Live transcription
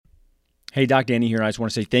Hey, Doc Danny here. I just want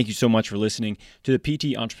to say thank you so much for listening to the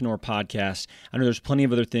PT Entrepreneur Podcast. I know there's plenty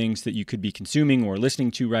of other things that you could be consuming or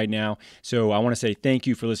listening to right now. So I want to say thank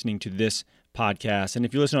you for listening to this podcast. And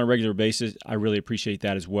if you listen on a regular basis, I really appreciate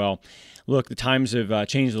that as well. Look, the times have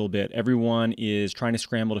changed a little bit. Everyone is trying to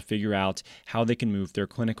scramble to figure out how they can move their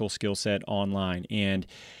clinical skill set online. And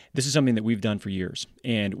this is something that we've done for years.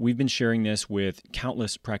 And we've been sharing this with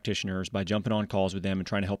countless practitioners by jumping on calls with them and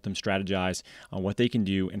trying to help them strategize on what they can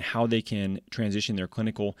do and how they can transition their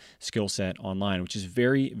clinical skill set online, which is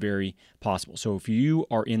very, very possible. So if you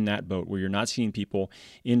are in that boat where you're not seeing people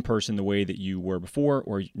in person the way that you were before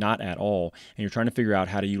or not at all, and you're trying to figure out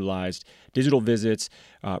how to utilize digital visits,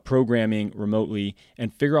 programming remotely,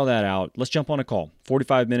 and figure all that out, let's jump on a call.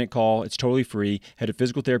 45-minute call. It's totally free. Head to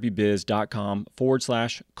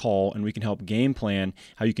physicaltherapybiz.com/call, and we can help game plan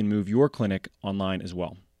how you can move your clinic online as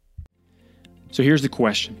well. So here's the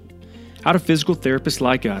question. How do physical therapists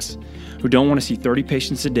like us, who don't want to see 30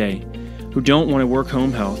 patients a day, who don't want to work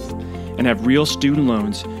home health, and have real student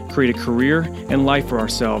loans, create a career and life for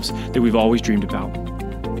ourselves that we've always dreamed about?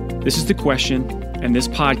 This is the question, and this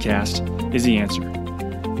podcast is the answer.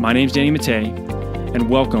 My name's Danny Mattei, and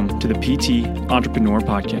welcome to the PT Entrepreneur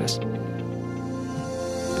Podcast.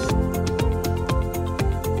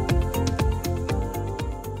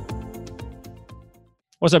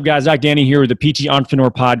 What's up, guys? Doc Danny here with the PT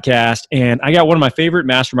Entrepreneur Podcast, and I got one of my favorite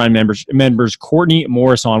mastermind members, Courtney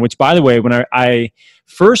Morse, on, which, by the way, when I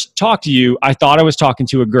first talked to you, I thought I was talking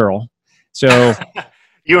to a girl. So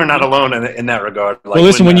you are not alone in that regard. Like, well,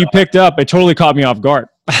 listen, when you picked up, it totally caught me off guard.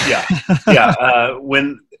 Yeah.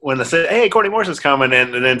 When they said, "Hey, Courtney Morse is coming,"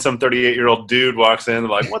 and then some 38-year-old dude walks in, they're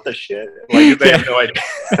like, "What the shit?" Like, they have no idea.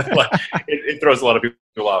 Like, it throws a lot of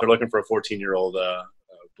people off. They're looking for a 14-year-old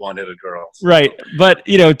blonde-headed girl. So. Right, but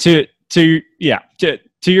to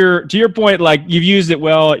your point, like, you've used it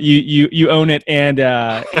well. You own it, and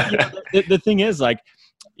the thing is, like,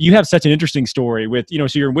 you have such an interesting story with, so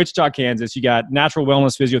you're in Wichita, Kansas. You got natural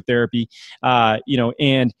wellness physiotherapy,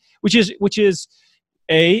 and which is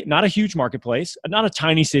not a huge marketplace, not a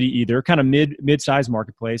tiny city either, kind of mid-sized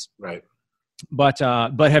marketplace. Right. But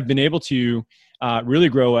have been able to really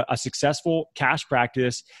grow a successful cash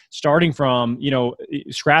practice, starting from,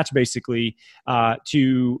 scratch basically,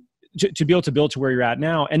 to be able to build to where you're at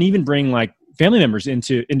now, and even bring like family members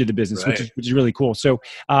into the business, right. which is really cool. So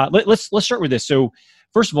let's start with this. So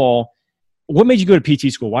first of all, what made you go to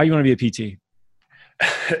PT school? Why do you want to be a PT?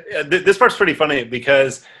 This part's pretty funny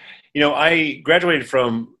because, I graduated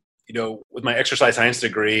from, with my exercise science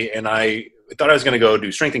degree, and I thought I was going to go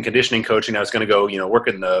do strength and conditioning coaching. I was going to go, work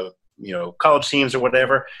in the, college teams or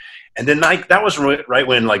whatever. And then that was right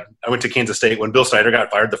when, like, I went to Kansas State when Bill Snyder got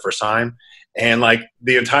fired the first time. And, like,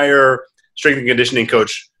 the entire strength and conditioning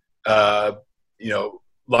coach,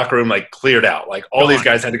 locker room, like, cleared out. Like, all these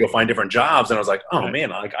guys had to go find different jobs. And I was like, oh,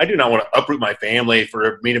 man, like, I do not want to uproot my family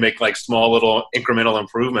for me to make, like, small little incremental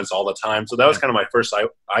improvements all the time. So that was kind of my first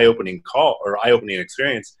eye-opening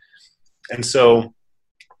experience. And so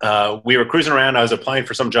we were cruising around. I was applying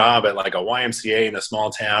for some job at, like, a YMCA in a small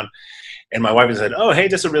town. And my wife said, "Oh, hey,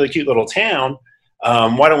 this is a really cute little town.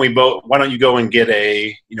 Why don't you go and get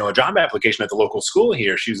a job application at the local school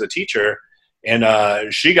here?" She was a teacher.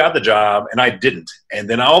 And she got the job, and I didn't. And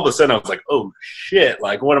then all of a sudden, I was like, "Oh shit!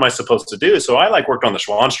 Like, what am I supposed to do?" So I worked on the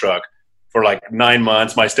Schwann's truck for like 9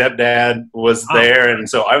 months. My stepdad was there, and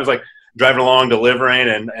so I was like driving along, delivering,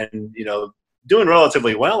 and doing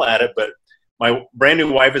relatively well at it. But my brand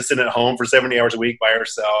new wife is sitting at home for 70 hours a week by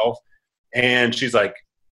herself, and she's like,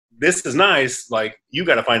 "This is nice. Like, you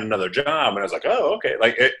got to find another job." And I was like, "Oh, okay."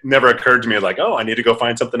 Like, it never occurred to me, like, "Oh, I need to go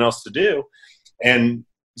find something else to do," and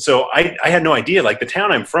so I had no idea. Like, the town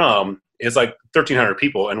I'm from is like 1,300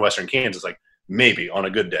 people in Western Kansas, like, maybe on a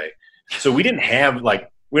good day. So we don't have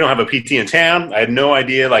a PT in town. I had no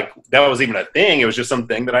idea, like, that was even a thing. It was just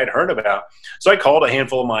something that I'd heard about. So I called a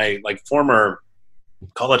handful of my, like, former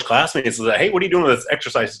college classmates and said, "Hey, what are you doing with this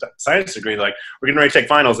exercise science degree?" Like, "We're getting ready to take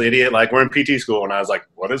finals, idiot. Like, we're in PT school." And I was like,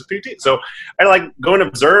 "What is PT?" So I like go and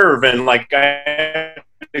observe, and like I had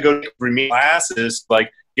to go to remedial classes, like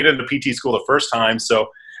get into PT school the first time. So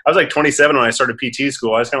I was like 27 when I started PT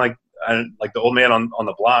school. I was kind of like the old man on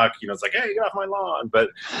the block, it's like, "Hey, get off my lawn." But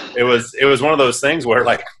it was one of those things where,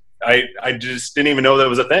 like, I just didn't even know that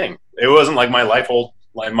was a thing. It wasn't like my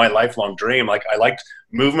lifelong dream. Like, I liked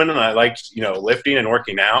movement, and I liked, lifting and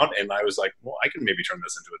working out. And I was like, well, I can maybe turn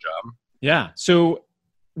this into a job. Yeah. So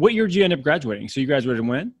what year did you end up graduating? So you graduated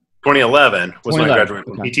when? 2011 was when I graduated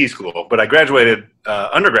from PT school. But I graduated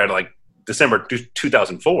undergrad like December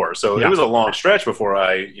 2004. So it was a long stretch before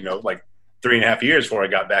I, 3.5 years before I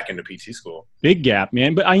got back into PT school. Big gap,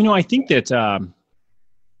 man. But I think that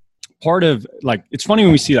part of, like, it's funny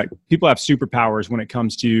when we see like people have superpowers when it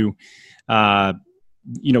comes to,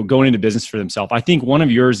 going into business for themselves. I think one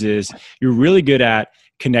of yours is you're really good at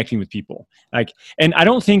connecting with people. Like, and I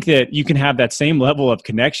don't think that you can have that same level of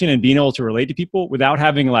connection and being able to relate to people without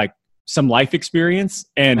having like some life experience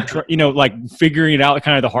and, like figuring it out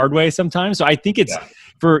kind of the hard way sometimes. So I think it's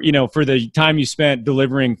for the time you spent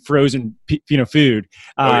delivering frozen, food,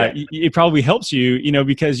 it probably helps you,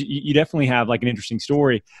 because you definitely have like an interesting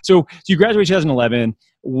story. So you graduated 2011.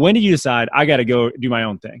 When did you decide I got to go do my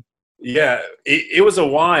own thing? Yeah, it was a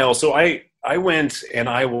while. So I went and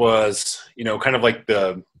I was, kind of like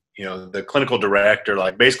the clinical director,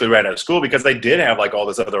 like basically right out of school, because I did have like all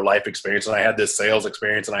this other life experience and I had this sales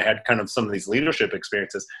experience and I had kind of some of these leadership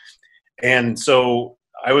experiences. And so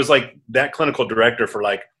I was like that clinical director for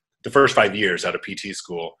like the first 5 years out of PT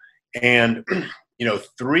school. And,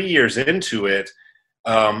 3 years into it,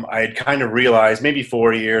 I had kind of realized, maybe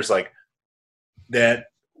 4 years, like that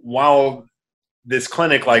while this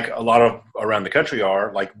clinic, like a lot of around the country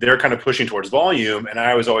are, like they're kind of pushing towards volume. And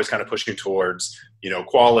I was always kind of pushing towards,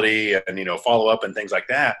 quality and, follow up and things like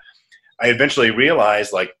that. I eventually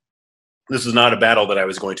realized like, this is not a battle that I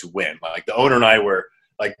was going to win. Like the owner and I were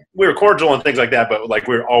like, we were cordial and things like that, but like,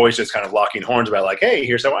 we were always just kind of locking horns about like, hey,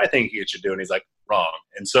 here's how I think you should do. And he's like, wrong.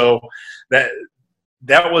 And so that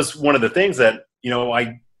was one of the things that,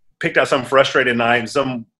 I picked out some frustrated night and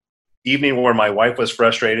some evening where my wife was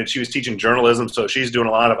frustrated. She was teaching journalism, so she's doing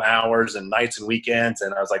a lot of hours and nights and weekends.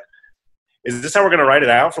 And I was like, is this how we're going to write it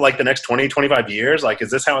out for like the next 20, 25 years? Like, is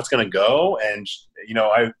this how it's going to go? And,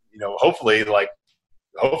 hopefully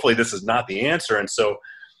this is not the answer. And so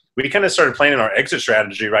we kind of started planning our exit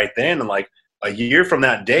strategy right then. And like a year from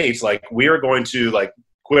that date, like we are going to like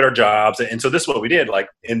quit our jobs. And so this is what we did. Like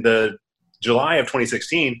in the July of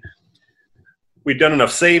 2016, we'd done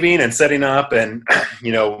enough saving and setting up, and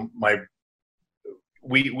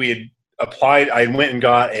we had applied. I went and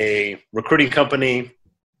got a recruiting company,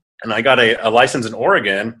 and I got a license in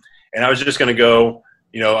Oregon. And I was just going to go.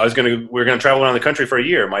 We were going to travel around the country for a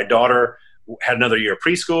year. My daughter had another year of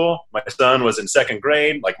preschool. My son was in second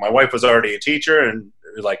grade. Like my wife was already a teacher, and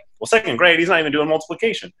like, well, second grade, he's not even doing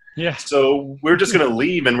multiplication. Yeah. So we're just going to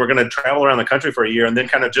leave, and we're going to travel around the country for a year, and then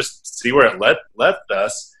kind of just see where it left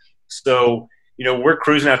us. So. We're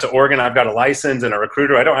cruising out to Oregon. I've got a license and a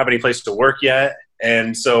recruiter. I don't have any place to work yet.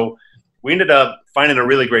 And so we ended up finding a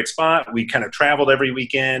really great spot. We kind of traveled every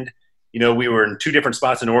weekend. We were in 2 different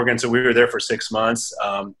spots in Oregon. So we were there for 6 months.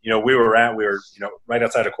 We were right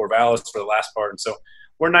outside of Corvallis for the last part. And so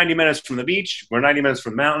we're 90 minutes from the beach. We're 90 minutes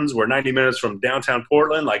from the mountains. We're 90 minutes from downtown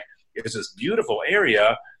Portland. Like it's this beautiful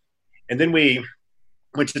area. And then we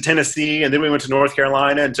went to Tennessee, and then we went to North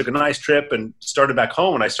Carolina and took a nice trip and started back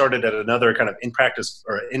home. And I started at another kind of in-practice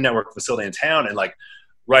or in-network facility in town. And like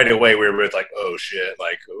right away we were like, oh shit,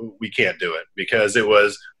 like we can't do it, because it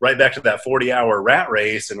was right back to that 40-hour rat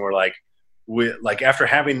race. And we're like, after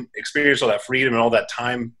having experienced all that freedom and all that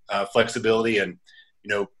time flexibility and,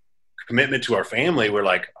 commitment to our family, we're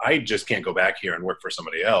like, I just can't go back here and work for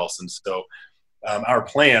somebody else. And so our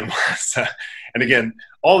plan was, and again,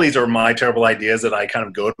 all these are my terrible ideas that I kind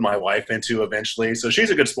of goad my wife into eventually. So she's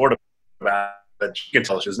a good sport about it, but you can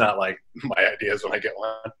tell she's not like my ideas when I get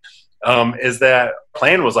one. Is that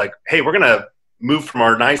plan was like, hey, we're going to move from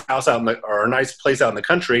our nice house our nice place out in the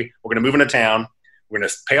country. We're going to move into town. We're going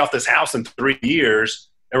to pay off this house in 3 years,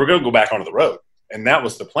 and we're going to go back onto the road. And that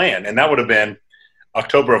was the plan. And that would have been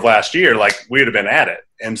October of last year. Like we would have been at it.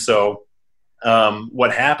 And so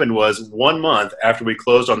what happened was 1 month after we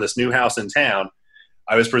closed on this new house in town,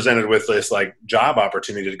 I was presented with this like job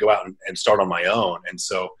opportunity to go out and start on my own. And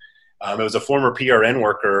so it was a former PRN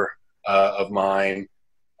worker of mine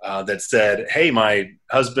that said, hey, my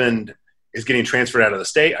husband is getting transferred out of the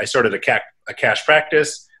state. I started a cash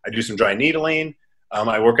practice. I do some dry needling.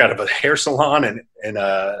 I work out of a hair salon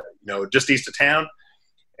and just east of town.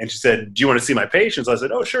 And she said, do you want to see my patients? I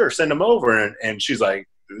said, oh, sure, send them over. And she's like,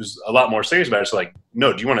 it was a lot more serious about it. She's like,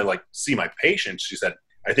 no, do you want to like see my patients? She said,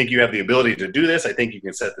 I think you have the ability to do this. I think you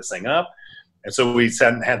can set this thing up. And so we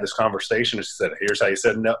sat and had this conversation. And she said, here's how you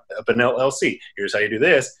set up an LLC. Here's how you do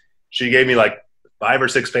this. She gave me like 5 or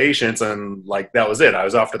 6 patients, and like that was it. I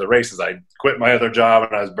was off to the races. I quit my other job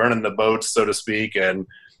and I was burning the boats, so to speak. And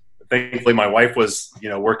thankfully my wife was,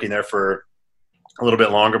 working there for a little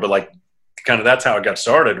bit longer, but like kind of that's how it got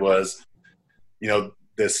started was,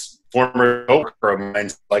 this former coworker of mine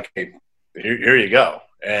like, hey, here you go.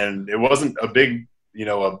 And it wasn't a big,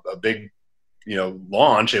 a big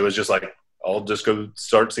launch. It was just like, I'll just go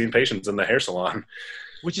start seeing patients in the hair salon.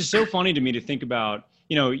 Which is so funny to me to think about,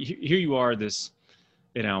 here you are, this,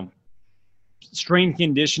 strength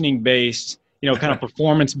conditioning based, kind of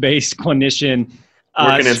performance based clinician,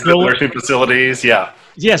 Working in nursing facilities. Yeah.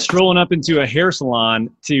 Yeah. Strolling up into a hair salon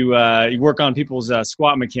to work on people's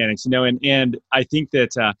squat mechanics, and I think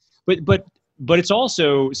that, but it's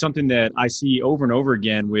also something that I see over and over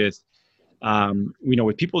again with,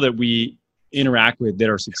 with people that we interact with that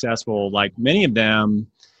are successful. Like many of them,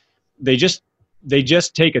 they just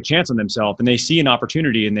take a chance on themselves and they see an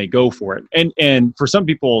opportunity and they go for it. And for some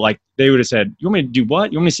people, like they would have said, "You want me to do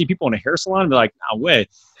what? You want me to see people in a hair salon?" And be like, "No way."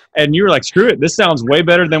 And you were like, "Screw it. This sounds way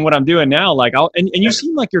better than what I'm doing now." Like, and you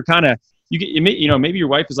seem like you're kind of, maybe your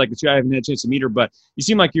wife is like, I haven't had a chance to meet her, but you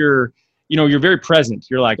seem like you're very present.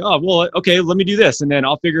 You're like, "Oh, well, okay, let me do this. And then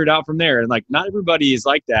I'll figure it out from there." And like, not everybody is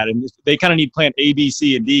like that. And they kind of need plan A, B,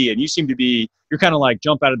 C, and D. And you seem to be, you're kind of like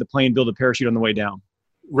jump out of the plane, build a parachute on the way down.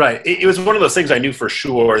 Right. It was one of those things I knew for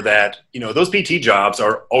sure that, those PT jobs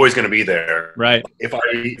are always going to be there. Right.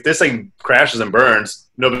 If this thing crashes and burns,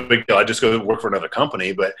 no big deal. I just go work for another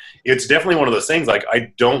company. But it's definitely one of those things, like,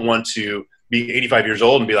 I don't want to be 85 years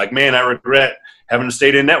old and be like, man, I regret having to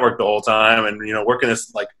stay in network the whole time and, working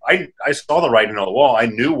this. Like, I saw the writing on the wall. I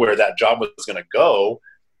knew where that job was going to go.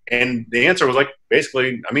 And the answer was like,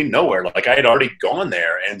 basically, nowhere. Like, I had already gone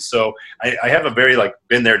there. And so I have a very, like,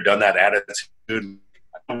 been there, done that attitude.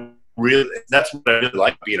 Really, that's what I really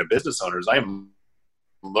like being a business owner, is I'm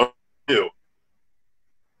learning to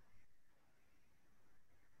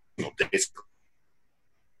do.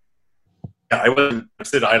 I wouldn't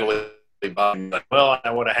sit idly by and like, well,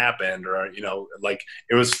 that would have happened, or like,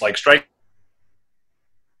 it was like, strike.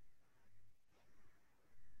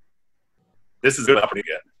 This is good enough to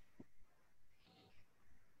get.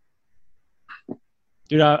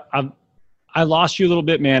 Dude, I lost you a little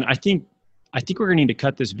bit, man. I think we're gonna need to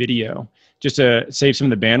cut this video just to save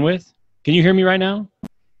some of the bandwidth. Can you hear me right now?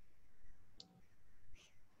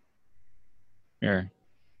 Here,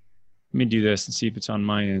 let me do this and see if it's on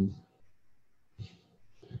my end.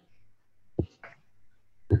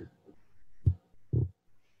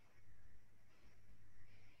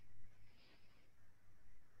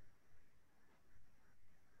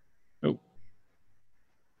 Oh.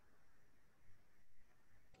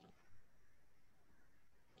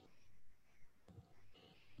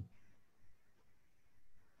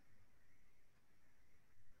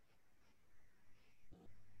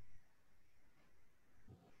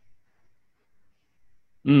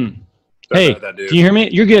 Hey, can you hear me?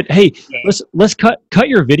 You're good. Hey, yeah. Let's cut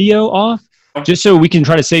your video off just so we can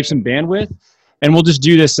try to save some bandwidth, and we'll just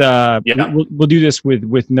do this. We'll do this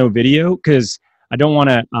with no video, because I don't want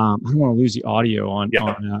to lose the audio on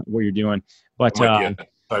what you're doing. But sorry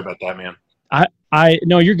about that, man.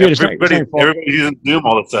 No, you're good. Everybody's using Zoom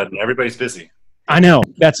all of a sudden. Everybody's busy. I know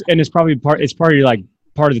it's probably part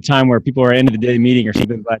of the time where people are end of the day meeting or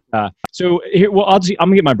something. But so here, well, I'm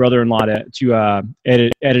gonna get my brother-in-law to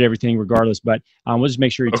edit everything regardless. But we'll just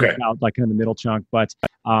make sure he takes out like kind of the middle chunk. But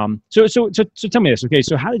so tell me this. Okay,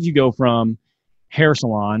 so how did you go from hair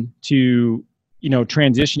salon to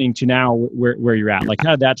transitioning to now where you're at? Like,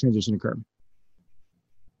 how did that transition occur?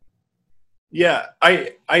 Yeah,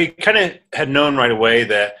 I kind of had known right away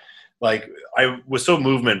that, like, I was so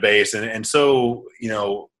movement based and so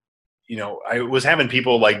I was having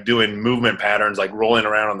people like doing movement patterns, like rolling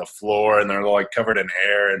around on the floor, and they're like covered in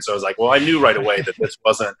hair. And so I was like, well, I knew right away that this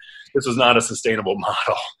was not a sustainable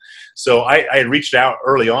model. So I had reached out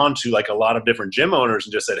early on to like a lot of different gym owners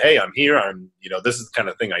and just said, hey, I'm here. This is the kind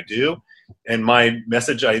of thing I do. And my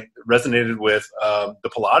message, I resonated with the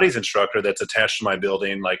Pilates instructor that's attached to my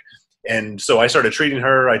building. And so I started treating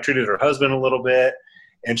her. I treated her husband a little bit.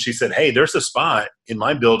 And she said, hey, there's a spot in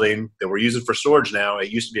my building that we're using for storage now.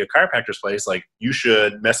 It used to be a chiropractor's place. Like, you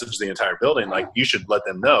should message the entire building. Like, you should let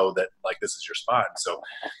them know that, like, this is your spot. So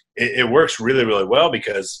it works really, really well,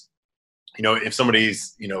 because, if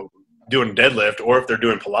somebody's, doing deadlift, or if they're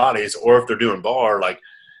doing Pilates, or if they're doing bar, like,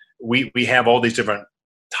 we have all these different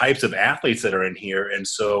types of athletes that are in here. And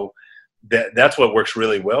so that's what works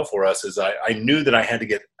really well for us, is I knew that I had to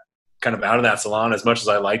get kind of out of that salon, as much as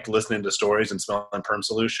I liked listening to stories and smelling Perm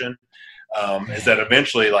Solution, is that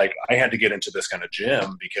eventually, like, I had to get into this kind of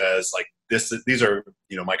gym, because like these are,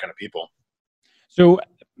 my kind of people. So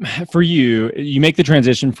for you make the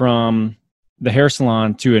transition from the hair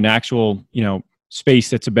salon to an actual, space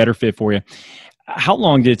that's a better fit for you. How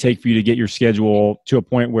long did it take for you to get your schedule to a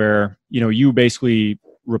point where, you basically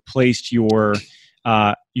replaced your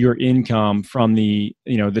income from the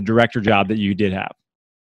director job that you did have?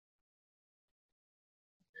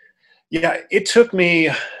 Yeah, it took me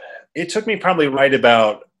probably right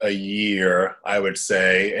about a year, I would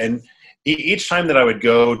say. And each time that I would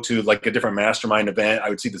go to like a different mastermind event, I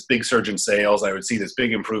would see this big surge in sales. I would see this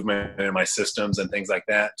big improvement in my systems and things like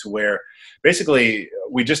that, to where basically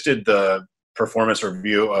we just did the performance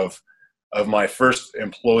review of my first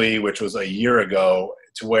employee, which was a year ago,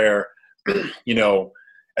 to where, you know,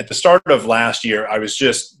 at the start of last year, I was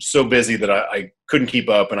just so busy that I couldn't keep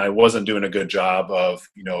up, and I wasn't doing a good job of,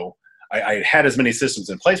 you know, I had as many systems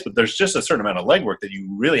in place, but there's just a certain amount of legwork that you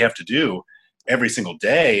really have to do every single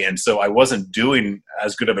day. And so I wasn't doing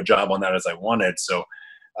as good of a job on that as I wanted. So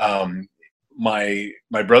my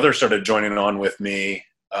brother started joining on with me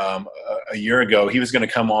a year ago. He was going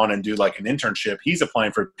to come on and do like an internship. He's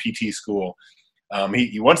applying for PT school.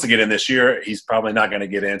 He wants to get in this year. He's probably not going to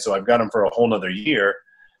get in. So I've got him for a whole nother year.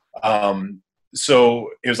 So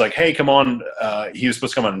it was like, hey, come on. He was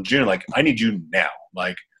supposed to come on in June. Like, I need you now.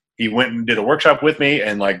 Like, he went and did a workshop with me.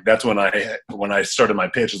 And like, that's when I started my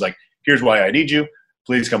pitch, is like, here's why I need you.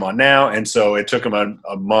 Please come on now. And so it took him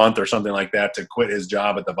a month or something like that to quit his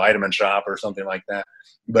job at the vitamin shop or something like that.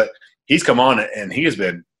 But he's come on, and he has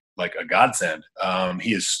been like a godsend.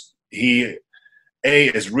 He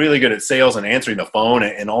is really good at sales and answering the phone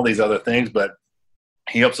and all these other things, but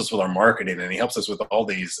he helps us with our marketing, and he helps us with all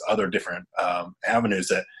these other different avenues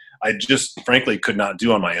that I just frankly could not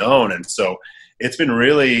do on my own. And so it's been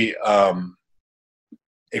really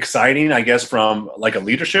exciting, I guess, from like a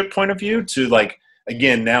leadership point of view, to like,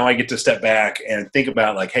 again, now I get to step back and think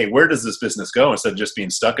about like, hey, where does this business go, instead of just being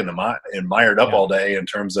stuck in and mired up all day in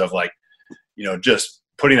terms of like, you know, just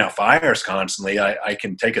putting out fires constantly. I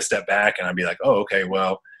can take a step back and I'd be like, oh, okay,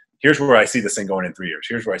 well, here's where I see this thing going in 3 years.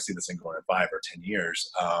 Here's where I see this thing going in 5 or 10 years.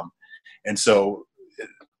 And so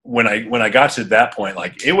when I got to that point,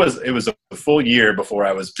 like it was a full year before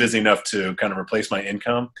I was busy enough to kind of replace my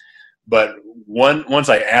income. But once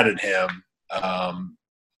I added him,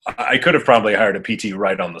 I could have probably hired a PT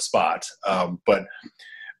right on the spot. But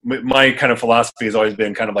my kind of philosophy has always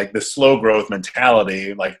been kind of like this slow growth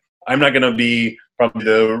mentality. Like, I'm not going to be probably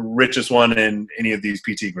the richest one in any of these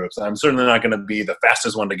PT groups. I'm certainly not going to be the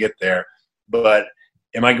fastest one to get there, but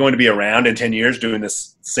am I going to be around in 10 years doing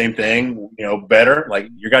this same thing, you know, better? Like,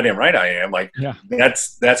 you're goddamn right I am. Like, yeah.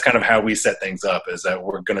 That's kind of how we set things up, is that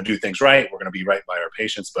we're going to do things right. We're going to be right by our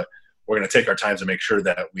patients, but we're going to take our time to make sure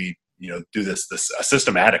that we, you know, do this a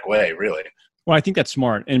systematic way, really. Well, I think that's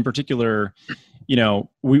smart. In particular, you know,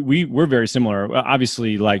 we're very similar.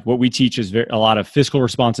 Obviously, like what we teach is a lot of fiscal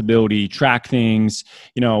responsibility, track things,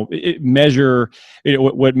 you know, measure,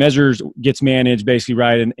 what measures gets managed, basically,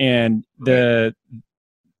 right? And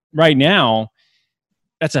right now,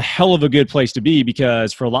 that's a hell of a good place to be,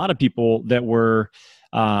 because for a lot of people that were,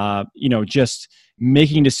 you know, just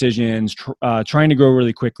making decisions, trying to grow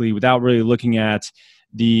really quickly without really looking at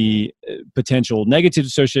the potential negatives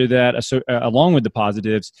associated with that, along with the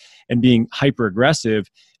positives, and being hyper aggressive,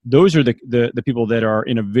 those are the people that are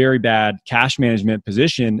in a very bad cash management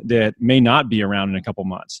position that may not be around in a couple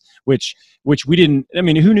months, which we didn't. I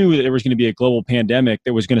mean, who knew that there was going to be a global pandemic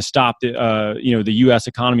that was going to stop the you know, the U.S.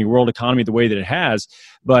 economy, world economy, the way that it has?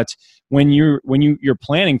 But when you're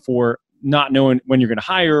planning for not knowing when you're going to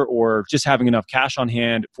hire, or just having enough cash on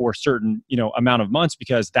hand for a certain, you know, amount of months,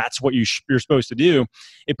 because that's what you're supposed to do,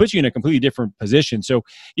 it puts you in a completely different position. So,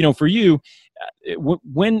 you know, for you,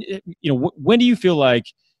 when do you feel like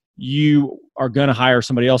you are going to hire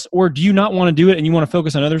somebody else, or do you not want to do it and you want to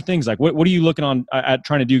focus on other things? Like, what are you looking at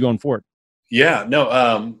trying to do going forward? Yeah,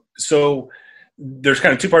 no. So there's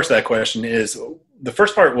kind of two parts to that question. Is the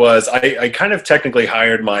first part was I kind of technically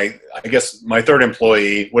hired my third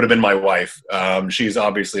employee would have been my wife. She's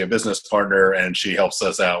obviously a business partner, and she helps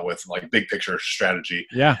us out with like big picture strategy.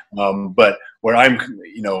 Yeah. But where I'm,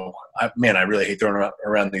 you know, I really hate throwing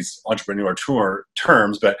around these entrepreneur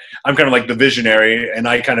terms, but I'm kind of like the visionary, and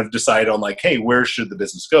I kind of decide on like, hey, where should the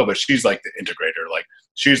business go? But she's like the integrator. Like,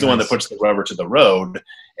 she's the one that puts the rubber to the road.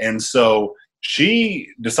 And so she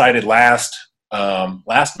decided last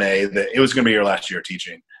May that it was going to be her last year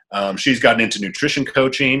teaching. She's gotten into nutrition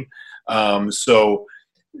coaching. So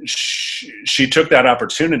she took that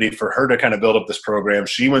opportunity for her to kind of build up this program.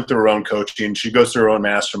 She went through her own coaching. She goes through her own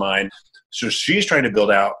mastermind. So she's trying to build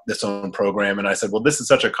out this own program. And I said, well, this is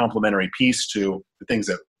such a complementary piece to the things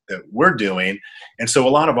that we're doing. And so a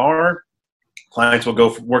lot of our clients will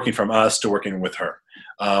go working from us to working with her.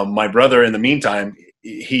 My brother, in the meantime,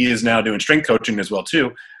 he is now doing strength coaching as well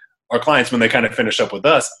too. Our clients, when they kind of finish up with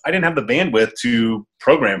us, I didn't have the bandwidth to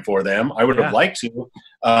program for them. I would have liked to,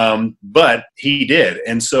 but he did.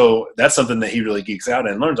 And so that's something that he really geeks out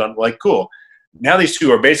and learns on. Like, cool. Now these two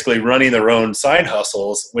are basically running their own side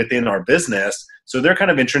hustles within our business. So they're kind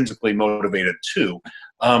of intrinsically motivated too.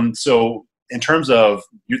 So in terms of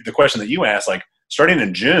the question that you asked, like starting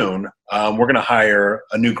in June, we're going to hire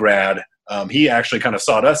a new grad. He actually kind of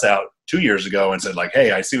sought us out 2 years ago and said like,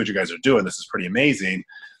 hey, I see what you guys are doing. This is pretty amazing.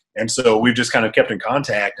 And so we've just kind of kept in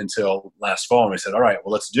contact until last fall. And we said, all right,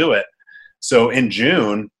 well, let's do it. So in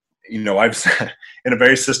June, I've in a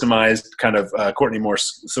very systemized kind of Courtney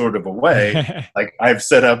Morse sort of a way, like I've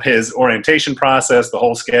set up his orientation process, the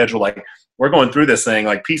whole schedule. Like we're going through this thing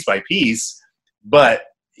like piece by piece, but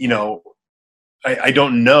I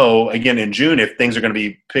don't know again in June if things are going to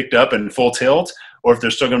be picked up in full tilt or if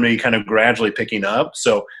they're still going to be kind of gradually picking up.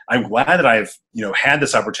 So I'm glad that I've had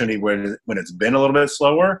this opportunity when it's been a little bit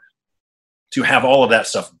slower to have all of that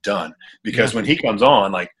stuff done, because when he comes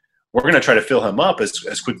on, like we're going to try to fill him up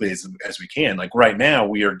as quickly as we can. Like right now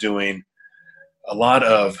we are doing a lot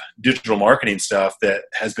of digital marketing stuff that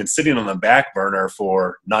has been sitting on the back burner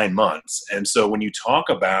for 9 months. And so when you talk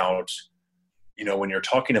about, when you're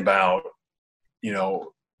talking about,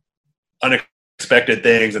 unexpected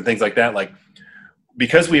things and things like that, like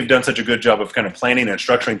because we've done such a good job of kind of planning and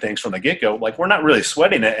structuring things from the get-go, like we're not really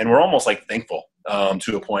sweating it, and we're almost like thankful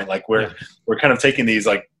to a point. Like we're kind of taking these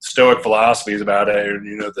like stoic philosophies about it,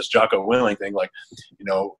 or, this Jocko Willing thing, like,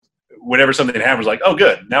 whenever something happens, like, oh,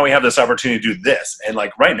 good, now we have this opportunity to do this. And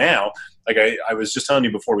like right now, like I was just telling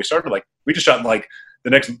you before we started, like we just shot like the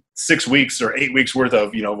next 6 weeks or 8 weeks worth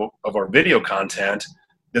of, of our video content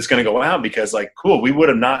that's going to go out, because like, cool, we would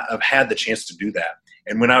have not have had the chance to do that.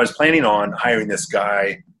 And when I was planning on hiring this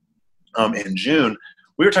guy in June,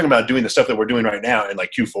 we were talking about doing the stuff that we're doing right now in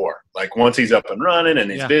like Q4. Like once he's up and running and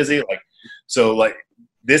he's busy, like, so like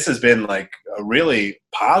this has been like a really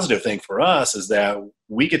positive thing for us, is that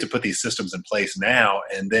we get to put these systems in place now,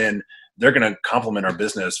 and then they're going to complement our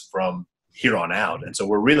business from here on out. And so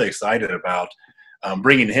we're really excited about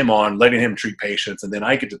bringing him on, letting him treat patients, and then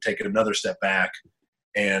I get to take it another step back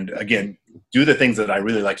and again, do the things that I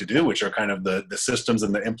really like to do, which are kind of the systems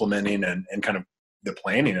and the implementing and kind of the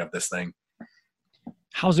planning of this thing.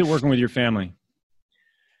 How's it working with your family?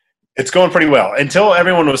 It's going pretty well. Until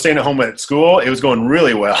everyone was staying at home at school, it was going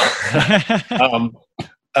really well.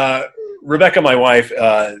 Rebecca, my wife,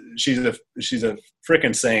 she's a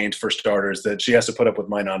freaking saint, for starters, that she has to put up with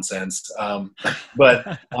my nonsense.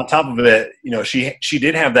 But on top of it, she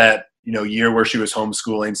did have that, year where she was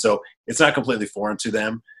homeschooling. So it's not completely foreign to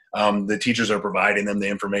them. The teachers are providing them the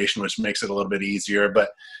information, which makes it a little bit easier, but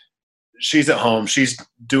she's at home. She's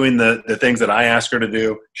doing the things that I ask her to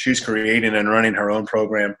do. She's creating and running her own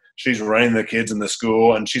program. She's running the kids in the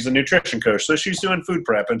school, and she's a nutrition coach. So she's doing food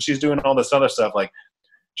prep, and she's doing all this other stuff. Like,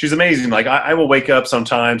 she's amazing. Like I will wake up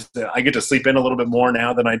sometimes. I get to sleep in a little bit more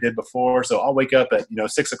now than I did before. So I'll wake up at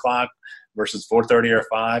 6 o'clock versus 4:30 or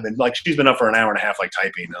 5, and like she's been up for an hour and a half, like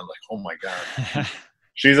typing. And I'm like, oh my god,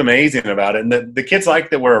 she's amazing about it. And the kids like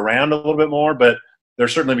that we're around a little bit more, but there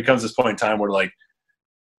certainly becomes this point in time where like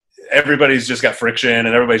everybody's just got friction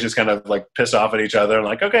and everybody's just kind of like pissed off at each other. And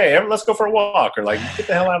like, okay, let's go for a walk, or like get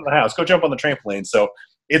the hell out of the house, go jump on the trampoline. So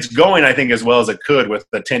it's going, I think, as well as it could with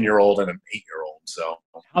a 10-year-old and an 8-year-old. So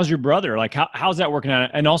how's your brother? Like, how's that working out?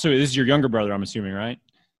 And also, this is your younger brother, I'm assuming, right?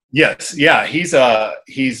 Yes. Yeah. He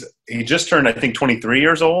just turned, I think, 23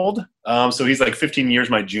 years old. So he's like 15 years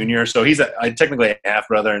my junior. So he's technically a half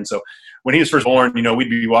brother. And so when he was first born, we'd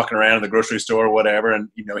be walking around in the grocery store or whatever. And,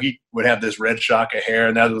 he would have this red shock of hair,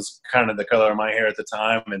 and that was kind of the color of my hair at the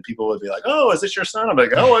time. And people would be like, oh, is this your son? I'm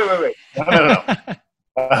like, oh, wait.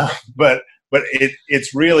 No. But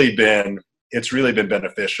it's really been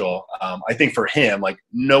beneficial. I think for him, like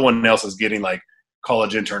no one else is getting like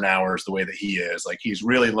college intern hours the way that he is. Like he's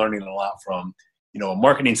really learning a lot from, a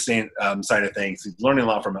marketing side of things. He's learning a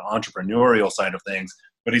lot from an entrepreneurial side of things,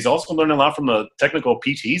 but he's also learning a lot from the technical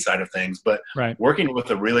PT side of things, but working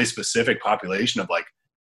with a really specific population of like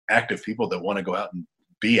active people that want to go out and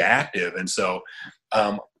be active. And so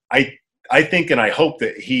I think and I hope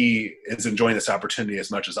that he is enjoying this opportunity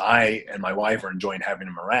as much as I and my wife are enjoying having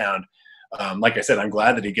him around. Like I said, I'm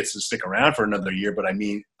glad that he gets to stick around for another year, but I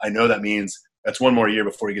know that means that's one more year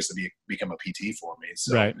before he gets to become a PT for me.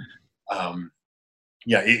 So,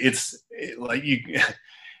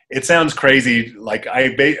 it sounds crazy. Like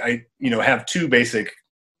I have two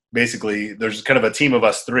basically there's kind of a team of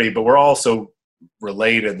us three, but we're all so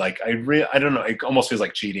related. Like I don't know. It almost feels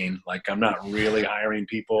like cheating. Like I'm not really hiring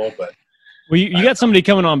people, but. Well, you got somebody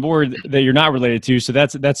coming on board that you're not related to, so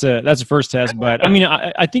that's a first test. But I mean,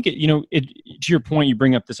 I think to your point, you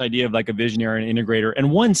bring up this idea of like a visionary and integrator,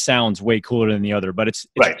 and one sounds way cooler than the other, but it's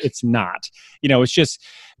not. It's just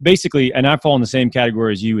basically, and I fall in the same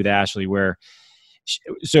category as you with Ashley, where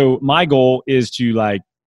so my goal is to like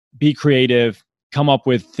be creative, come up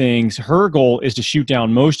with things. Her goal is to shoot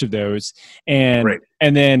down most of those and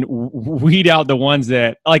then weed out the ones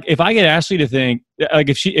that, like, if I get Ashley to think, like,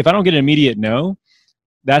 if I don't get an immediate no,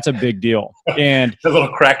 that's a big deal. And a little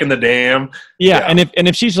crack in the dam. Yeah. And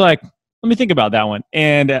if she's like, let me think about that one.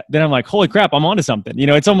 And then I'm like, holy crap, I'm onto something.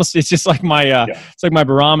 It's just like it's like my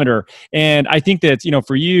barometer. And I think that,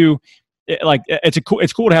 for you,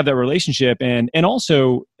 it's cool to have that relationship. And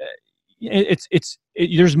also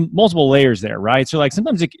there's multiple layers there, right? So like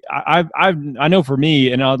sometimes I know for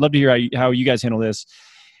me, and I'd love to hear how you guys handle this.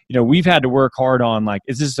 We've had to work hard on, like,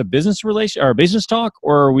 is this a business relation or business talk,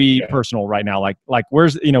 or are we personal right now? Like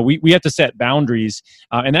where's, we have to set boundaries,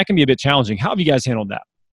 and that can be a bit challenging. How have you guys handled that?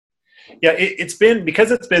 Yeah, it's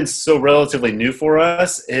been so relatively new for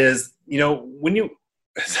us is, when you,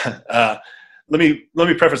 let me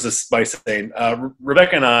preface this by saying,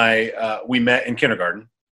 Rebecca and I, we met in kindergarten.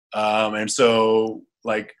 And so,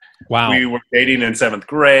 like, wow, we were dating in 7th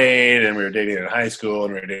grade, and we were dating in high school,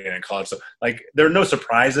 and we were dating in college. So, like, there are no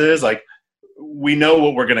surprises. Like, we know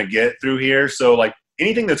what we're going to get through here. So, like,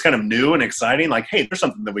 anything that's kind of new and exciting, like, hey, there's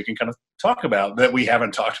something that we can kind of talk about that we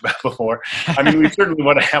haven't talked about before. I mean, we certainly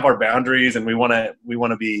want to have our boundaries, and we want to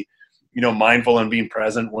be, mindful and being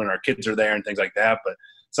present when our kids are there and things like that. But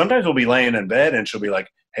sometimes we'll be laying in bed, and she'll be like,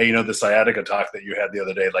 hey, the sciatica talk that you had the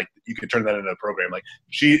other day, like, you could turn that into a program. Like,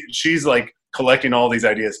 she's like collecting all these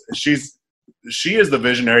ideas. She is the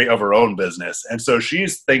visionary of her own business. And so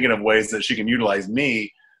she's thinking of ways that she can utilize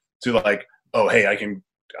me to, like, oh, hey,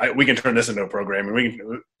 we can turn this into a program. And we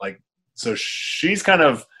can, like, so she's kind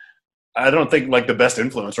of, I don't think, like, the best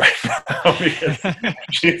influence right now, because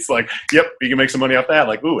she's like, yep, you can make some money off that.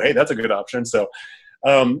 Like, ooh, hey, that's a good option. So,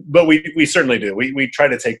 but we certainly do. We try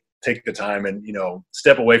to take the time and,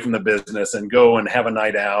 step away from the business and go and have a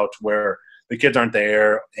night out where the kids aren't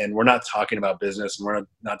there, and we're not talking about business, and we're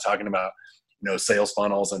not talking about, sales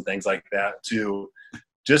funnels and things like that, to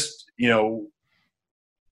just,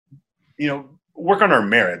 work on our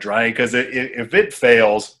marriage, right? Because if it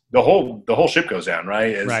fails, the whole ship goes down,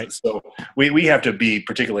 right? Right. So we have to be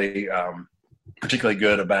particularly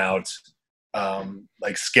good about,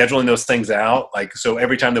 like, scheduling those things out. Like, so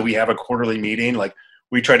every time that we have a quarterly meeting, like,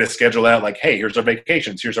 we try to schedule out, like, hey, here's our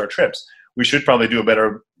vacations, here's our trips. We should probably do a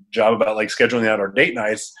better job about, like, scheduling out our date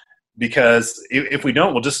nights, because if we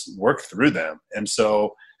don't, we'll just work through them. And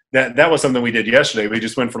so that was something we did yesterday. We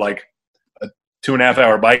just went for, like, a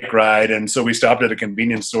 2.5-hour bike ride. And so we stopped at a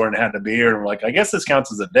convenience store and had a beer, and we're like, I guess this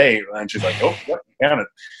counts as a date. And she's like, oh, what, count it.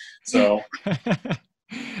 So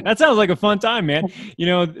that sounds like a fun time, man.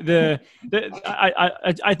 I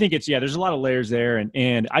think it's, there's a lot of layers there,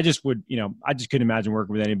 and I just couldn't imagine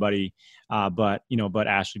working with anybody, but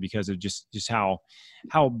Ashley, because of just how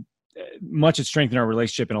much it's strengthened our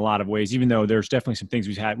relationship in a lot of ways, even though there's definitely some things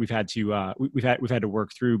we've had to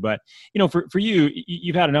work through. But, for you,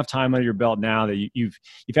 you've had enough time under your belt now that you've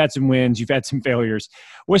had some wins, you've had some failures.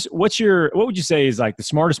 What would you say is, like, the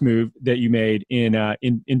smartest move that you made in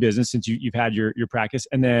business since you've had your practice?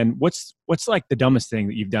 And then what's like the dumbest thing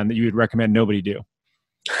that you've done that you would recommend nobody do?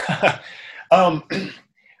 I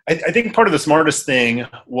think part of the smartest thing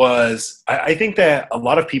was, I think that a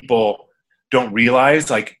lot of people don't realize,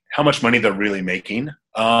 like, how much money they're really making.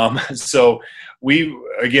 So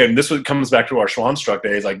this comes back to our Schwanstruck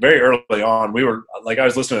days. Like, very early on, we were, like, I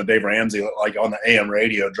was listening to Dave Ramsey, like, on the AM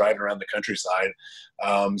radio, driving around the countryside.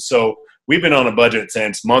 So we've been on a budget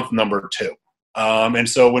since month number 2. And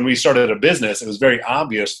so when we started a business, it was very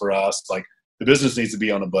obvious for us, like, the business needs to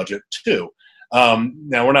be on a budget too.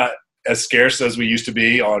 Now, we're not as scarce as we used to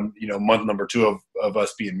be on, month number 2 of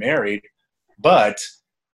us being married, but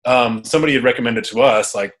somebody had recommended to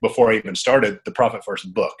us, like, before I even started, the Profit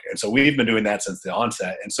First book. And so we've been doing that since the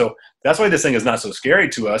onset. And so that's why this thing is not so scary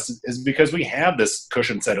to us, is because we have this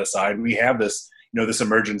cushion set aside. We have this, this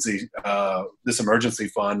emergency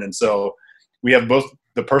fund. And so we have both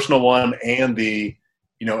the personal one and the,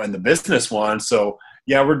 and the business one. So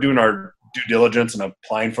yeah, we're doing our due diligence and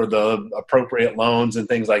applying for the appropriate loans and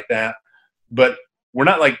things like that. But we're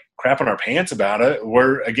not, like, crapping our pants about it.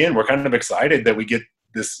 We're kind of excited that we get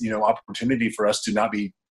this, opportunity for us to not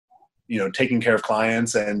be, taking care of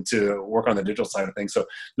clients and to work on the digital side of things. So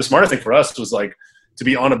the smartest thing for us was, like, to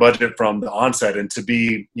be on a budget from the onset, and to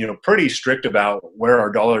be, pretty strict about where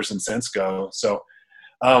our dollars and cents go. So,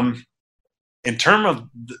 in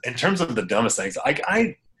terms of the dumbest things,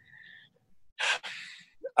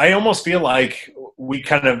 I almost feel like we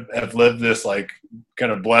kind of have lived this, like,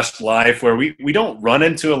 kind of blessed life where we don't run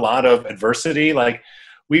into a lot of adversity. Like,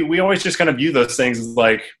 we always just kind of view those things as,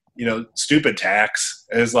 like, stupid tax,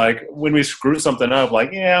 as, like, when we screw something up,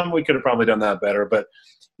 like, yeah, we could have probably done that better. But,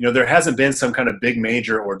 there hasn't been some kind of big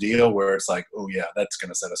major ordeal where it's like, oh yeah, that's going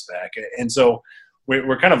to set us back. And so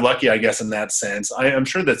we're kind of lucky, I guess, in that sense. I'm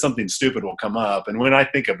sure that something stupid will come up, and when I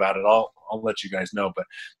think about it, I'll let you guys know. But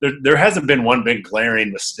there hasn't been one big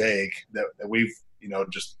glaring mistake that we've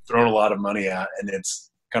just thrown a lot of money at, and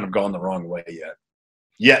it's kind of gone the wrong way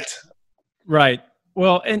yet. Right.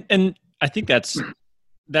 Well, and I think that's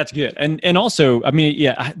good. And also, I mean,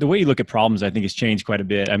 yeah, the way you look at problems, I think, has changed quite a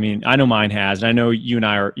bit. I mean, I know mine has, and I know you and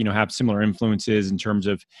I are, have similar influences in terms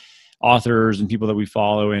of authors and people that we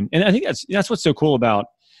follow. And I think that's what's so cool about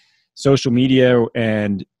social media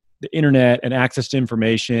and the internet and access to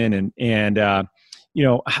information. And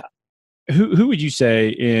who would you say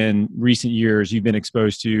in recent years you've been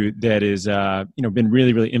exposed to that is, been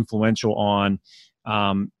really, really influential on,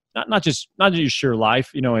 not just your life,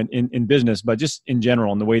 in business, but just in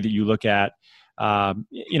general, in the way that you look at,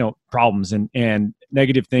 problems and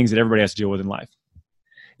negative things that everybody has to deal with in life?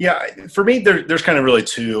 Yeah, for me, there's kind of really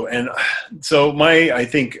two. And so I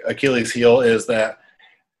think Achilles heel is that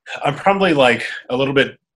I'm probably like a little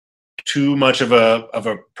bit too much of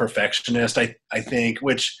a perfectionist, I think,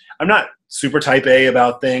 which I'm not super type A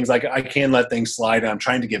about things. Like, I can let things slide, and I'm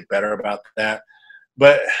trying to get better about that.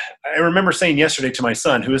 But I remember saying yesterday to my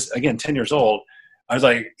son, who is, again, 10 years old, I was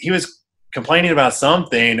like, he was complaining about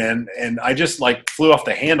something, and I just like flew off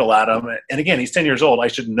the handle at him. And again, he's 10 years old. I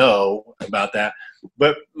should know about that.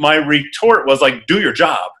 But my retort was like, do your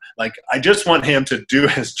job. Like, I just want him to do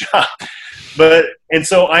his job. And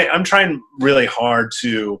so I'm trying really hard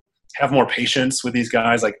to have more patience with these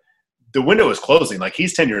guys. Like, the window is closing. Like,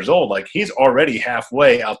 he's 10 years old. Like, he's already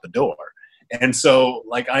halfway out the door. And so,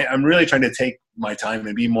 like, I'm really trying to take my time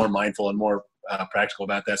and be more mindful and more practical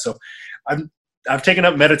about that. So I've taken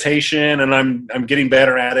up meditation, and I'm getting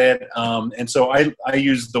better at it. And so I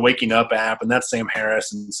use the Waking Up app, and that's Sam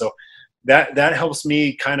Harris. And so that helps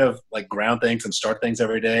me kind of like ground things and start things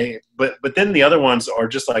every day. But then the other ones are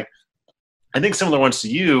just like, I think similar ones to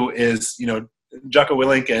you is, Jocko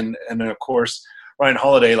Willink and of course Ryan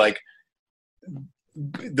Holiday. Like,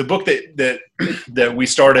 the book that we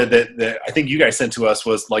started that I think you guys sent to us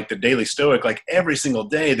was like the Daily Stoic. Like, every single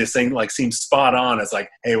day this thing like seems spot on. It's like,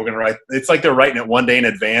 hey, we're gonna write. It's like they're writing it one day in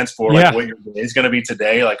advance for like what your day is gonna be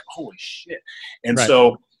today. Like, holy shit! And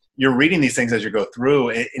so you're reading these things as you go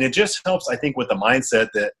through, and it just helps, I think, with the mindset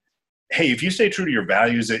that, hey, if you stay true to your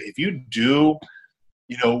values, if you do,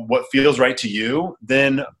 what feels right to you,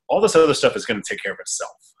 then all this other stuff is going to take care of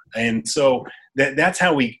itself. And so that's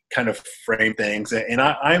how we kind of frame things. And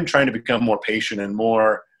I'm trying to become more patient and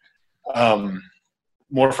more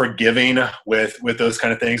forgiving with those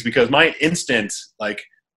kind of things, because my instinct, like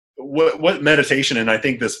what meditation, and I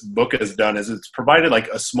think this book has done, is it's provided like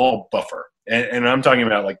a small buffer. And I'm talking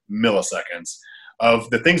about like milliseconds of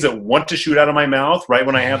the things that want to shoot out of my mouth right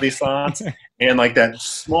when I have these thoughts, and like that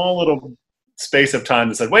small little space of time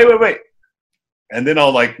that said, wait. And then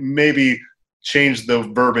I'll like maybe change the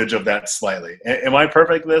verbiage of that slightly. Am I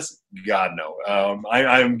perfect at this? God, no.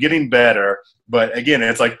 I'm getting better, but again,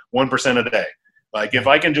 it's like 1% a day. Like, if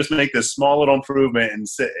I can just make this small little improvement and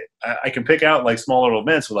I can pick out like small little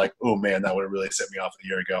events with like, oh man, that would have really set me off a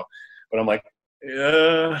year ago. But I'm like,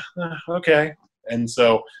 okay. And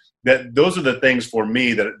so those are the things for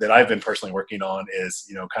me that I've been personally working on,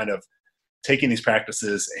 is, kind of taking these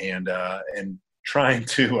practices and trying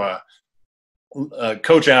to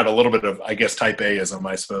coach out a little bit of, I guess, type A-ism,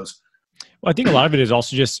 I suppose. Well, I think a lot of it is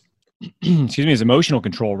also just, is emotional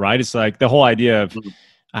control, right? It's like the whole idea of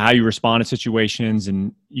how you respond to situations,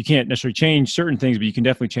 and you can't necessarily change certain things, but you can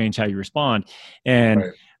definitely change how you respond. And,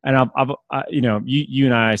 you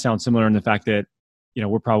and I sound similar in the fact that,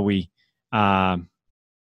 we're probably,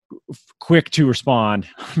 quick to respond,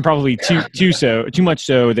 probably too much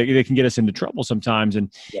so that they can get us into trouble sometimes. And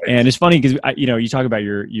it's funny because you talk about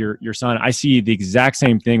your son. I see the exact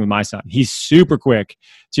same thing with my son. He's super quick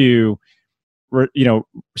to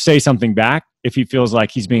say something back if he feels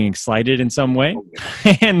like he's being slighted in some way,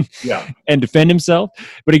 and defend himself.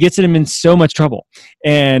 But it gets him in so much trouble.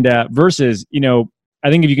 And versus, I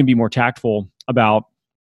think if you can be more tactful about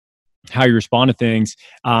how you respond to things,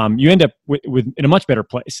 you end up with in a much better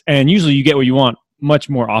place. And usually you get what you want much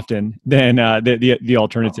more often than the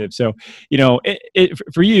alternative. So,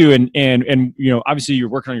 for you and obviously you're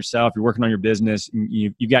working on yourself, you're working on your business, and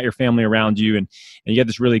you've got your family around you, and you got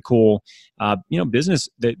this really cool, business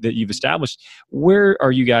that you've established. Where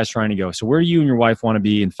are you guys trying to go? So where do you and your wife want to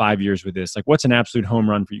be in 5 years with this? Like, what's an absolute home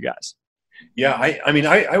run for you guys? Yeah. I mean,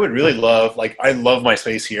 I would really love, like, I love my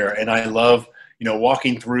space here, and I love,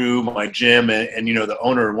 walking through my gym and the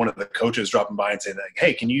owner, one of the coaches dropping by and saying like,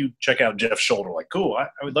 hey, can you check out Jeff's shoulder? Like, cool. I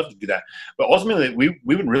would love to do that. But ultimately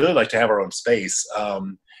we would really like to have our own space.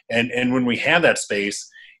 And when we have that space,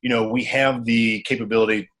 we have the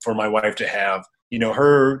capability for my wife to have,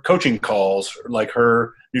 her coaching calls, like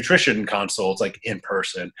her nutrition consults, like in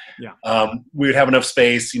person. Yeah. We would have enough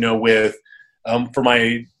space, with, for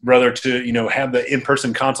my brother to, have the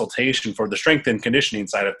in-person consultation for the strength and conditioning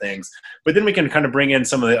side of things. But then we can kind of bring in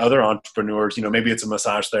some of the other entrepreneurs, maybe it's a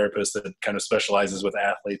massage therapist that kind of specializes with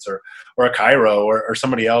athletes or a chiro or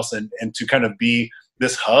somebody else. And to kind of be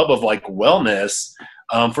this hub of like wellness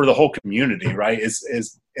for the whole community, right?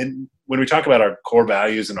 And when we talk about our core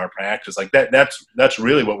values and our practice, like that's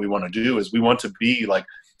really what we want to do is we want to be like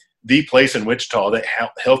the place in Wichita that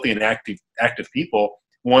healthy and active people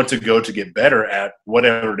want to go to get better at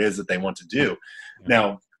whatever it is that they want to do.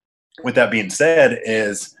 Now, with that being said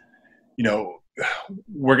is,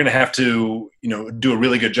 we're going to have to, do a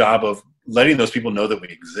really good job of letting those people know that we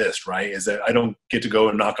exist, right? Is that I don't get to go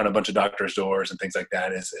and knock on a bunch of doctors' doors and things like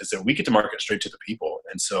that. Is that we get to market straight to the people.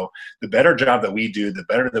 And so the better job that we do, the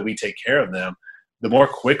better that we take care of them, the more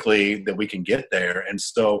quickly that we can get there. And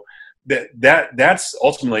so that's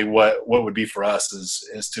ultimately what would be for us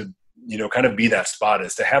is to, kind of be that spot,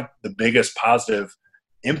 is to have the biggest positive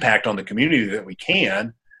impact on the community that we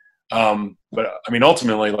can. But I mean,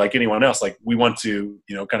 ultimately, like anyone else, like we want to,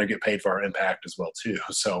 kind of get paid for our impact as well too.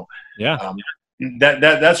 So yeah,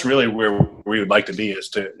 that's really where we would like to be, is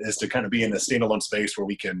to kind of be in a standalone space where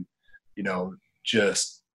we can,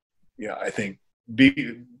 just, I think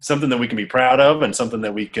be something that we can be proud of and something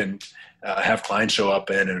that we can have clients show up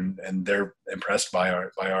in and they're impressed by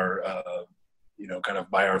our kind of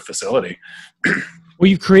by our facility. Well,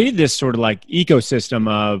 you've created this sort of like ecosystem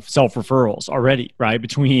of self-referrals already, right?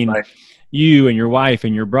 Between you and your wife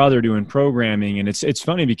and your brother doing programming. And it's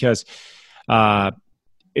funny because we're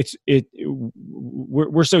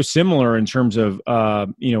so similar in terms of, how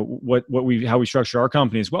we structure our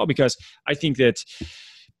company as well, because I think that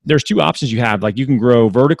there's two options you have. Like you can grow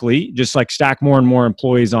vertically, just like stack more and more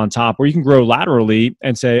employees on top, or you can grow laterally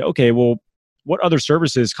and say, okay, well, what other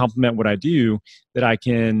services complement what I do that I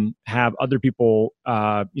can have other people,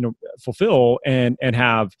 fulfill and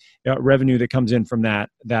have revenue that comes in from that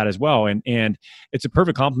as well. And it's a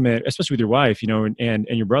perfect complement, especially with your wife, and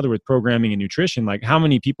your brother with programming and nutrition. Like how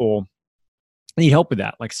many people need help with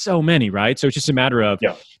that? Like so many, right? So it's just a matter of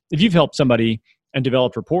if you've helped somebody and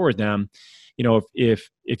developed rapport with them,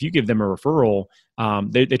 if you give them a referral,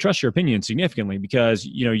 they trust your opinion significantly because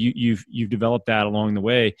you've developed that along the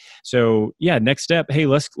way. So yeah, next step, hey,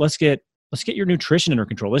 let's get your nutrition under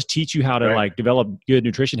control. Let's teach you how to like develop good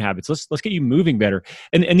nutrition habits. Let's get you moving better.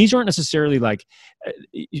 And these aren't necessarily like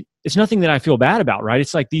it's nothing that I feel bad about, right?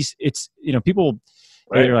 It's like people.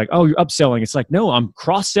 Right. They're like, oh, you're upselling. It's like, no, I'm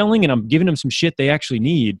cross-selling and I'm giving them some shit they actually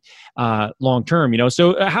need long term.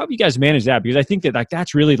 So how have you guys managed that? Because I think that like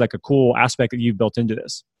that's really like a cool aspect that you've built into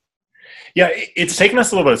this. Yeah, it's taken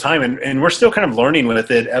us a little bit of time, and we're still kind of learning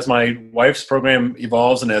with it as my wife's program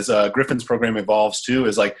evolves and as Griffin's program evolves too.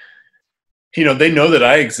 Is like, they know that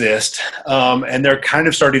I exist, and they're kind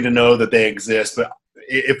of starting to know that they exist, but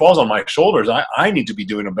it falls on my shoulders. I need to be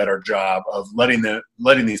doing a better job of letting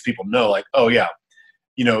these people know, like, oh yeah.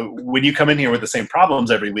 When you come in here with the same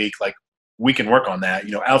problems every week, like we can work on that,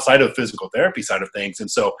 outside of physical therapy side of things.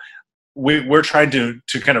 And so we're trying to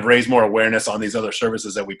kind of raise more awareness on these other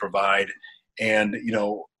services that we provide. And,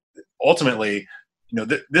 ultimately,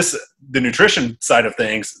 the nutrition side of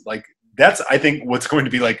things, like that's, I think what's going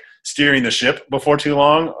to be like steering the ship before too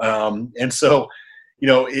long. And so,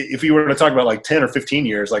 if you were to talk about like 10 or 15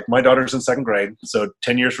 years, like my daughter's in second grade. So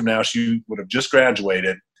 10 years from now, she would have just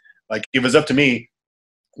graduated. Like if it was up to me,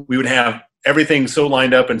 we would have everything so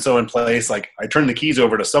lined up and so in place. Like I turn the keys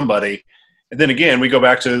over to somebody. And then again, we go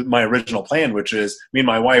back to my original plan, which is me and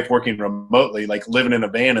my wife working remotely, like living in a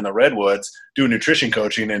van in the Redwoods, doing nutrition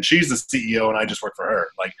coaching. And she's the CEO and I just work for her.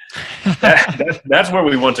 Like that's where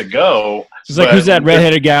we want to go. It's like, who's that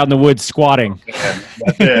redheaded guy out in the woods squatting?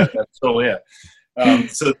 That's it. That's totally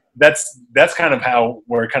it. So that's kind of how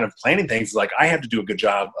we're kind of planning things. Like I have to do a good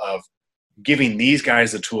job of giving these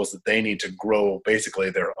guys the tools that they need to grow basically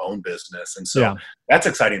their own business. And so that's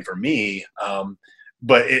exciting for me.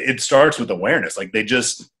 But it starts with awareness. Like they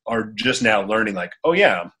just are just now learning like, oh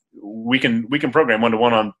yeah, we can program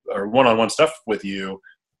one-on-one stuff with you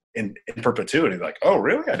in perpetuity. Like, oh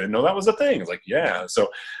really? I didn't know that was a thing. It's like, yeah. So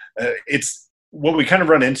it's what we kind of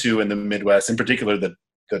run into in the Midwest, in particular, the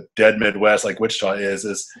dead Midwest, like Wichita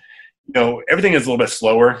is everything is a little bit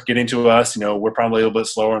slower getting to us. We're probably a little bit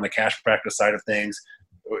slower on the cash practice side of things.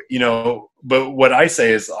 but what I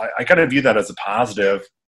say is I kind of view that as a positive,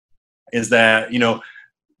 is that,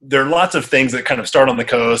 there are lots of things that kind of start on the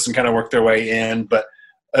coast and kind of work their way in, but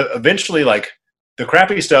eventually, like, the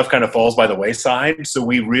crappy stuff kind of falls by the wayside. So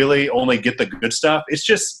we really only get the good stuff. It's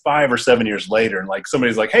just 5 or 7 years later. And like,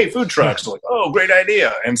 somebody's like, hey, food trucks. Like, oh, great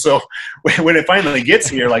idea. And so when it finally gets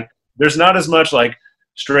here, like, there's not as much like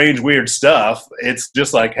strange, weird stuff. It's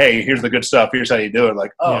just like, hey, here's the good stuff. Here's how you do it.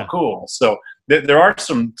 Like, oh, cool. So there are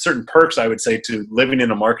some certain perks, I would say, to living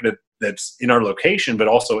in a market that's in our location, but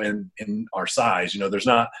also in our size. There's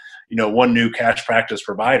not, one new cash practice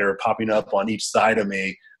provider popping up on each side of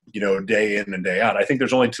me, day in and day out. I think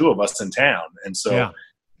there's only 2 of us in town. And so,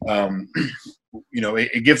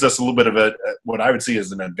 it gives us a little bit of what I would see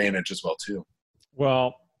as an advantage as well too.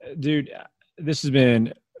 Well, dude, this has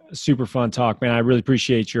been super fun talk, man. I really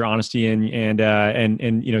appreciate your honesty and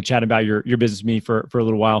chatting about your business with me for a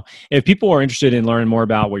little while. If people are interested in learning more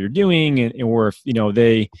about what you're doing, or if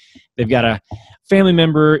they've got a family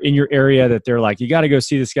member in your area that they're like, you got to go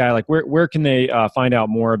see this guy, like where can they find out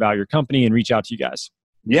more about your company and reach out to you guys?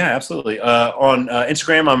 Yeah, absolutely. On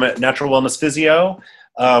Instagram, I'm at Natural Wellness Physio.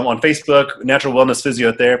 On Facebook, Natural Wellness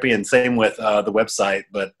Physiotherapy, and same with the website.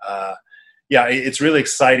 But it's really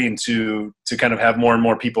exciting to kind of have more and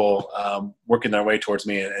more people working their way towards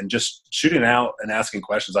me and just shooting out and asking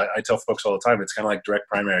questions. I tell folks all the time, it's kind of like direct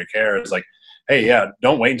primary care. It's like, hey,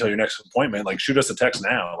 don't wait until your next appointment. Like, shoot us a text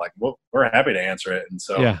now. Like, we're happy to answer it. And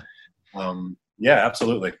so,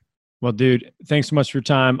 absolutely. Well, dude, thanks so much for your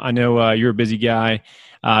time. I know you're a busy guy.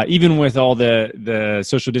 Even with all the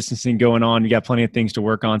social distancing going on, you got plenty of things to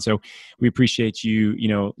work on. So we appreciate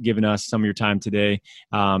you, giving us some of your time today.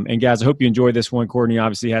 And guys, I hope you enjoyed this one. Courtney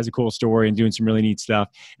obviously has a cool story and doing some really neat stuff,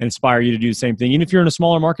 and inspire you to do the same thing. Even if you're in a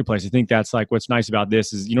smaller marketplace, I think that's like what's nice about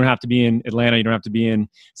this is you don't have to be in Atlanta. You don't have to be in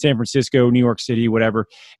San Francisco, New York City, whatever.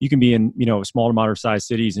 You can be in, small to moderate sized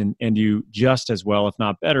cities and do just as well, if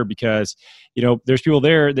not better, because, there's people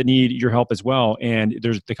there that need your help as well. And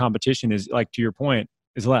the competition is, like, to your point,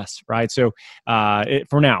 is less, right? So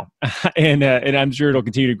for now, and I'm sure it'll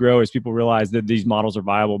continue to grow as people realize that these models are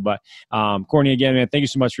viable. But Courtney, again, man, thank you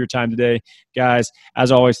so much for your time today. Guys,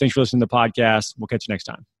 as always, thanks for listening to the podcast. We'll catch you next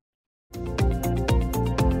time.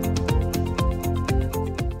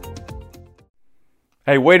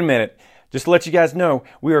 Hey, wait a minute. Just to let you guys know,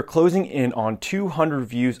 we are closing in on 200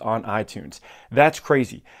 reviews on iTunes. That's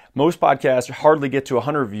crazy. Most podcasts hardly get to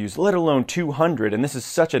 100 reviews, let alone 200. And this is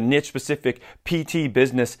such a niche-specific PT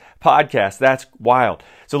business podcast. That's wild.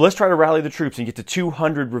 So let's try to rally the troops and get to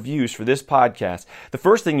 200 reviews for this podcast. The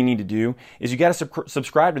first thing you need to do is you got to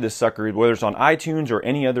subscribe to this sucker, whether it's on iTunes or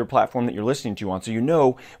any other platform that you're listening to on, so you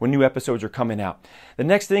know when new episodes are coming out. The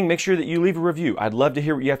next thing, make sure that you leave a review. I'd love to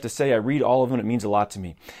hear what you have to say. I read all of them. It means a lot to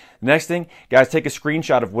me. The next thing, guys, take a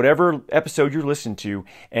screenshot of whatever episode you're listening to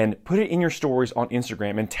and put it in your stories on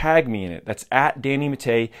Instagram and tag me in it. That's at Danny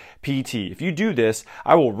Mattei PT. If you do this,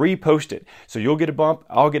 I will repost it. So you'll get a bump,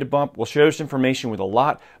 I'll get a bump. We'll share this information with a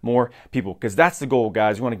lot more people, because that's the goal,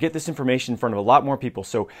 guys. We want to get this information in front of a lot more people.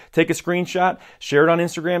 So take a screenshot, share it on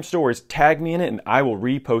Instagram stories, tag me in it, and I will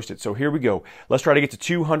repost it. So here we go. Let's try to get to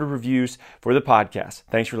 200 reviews for the podcast.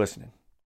 Thanks for listening.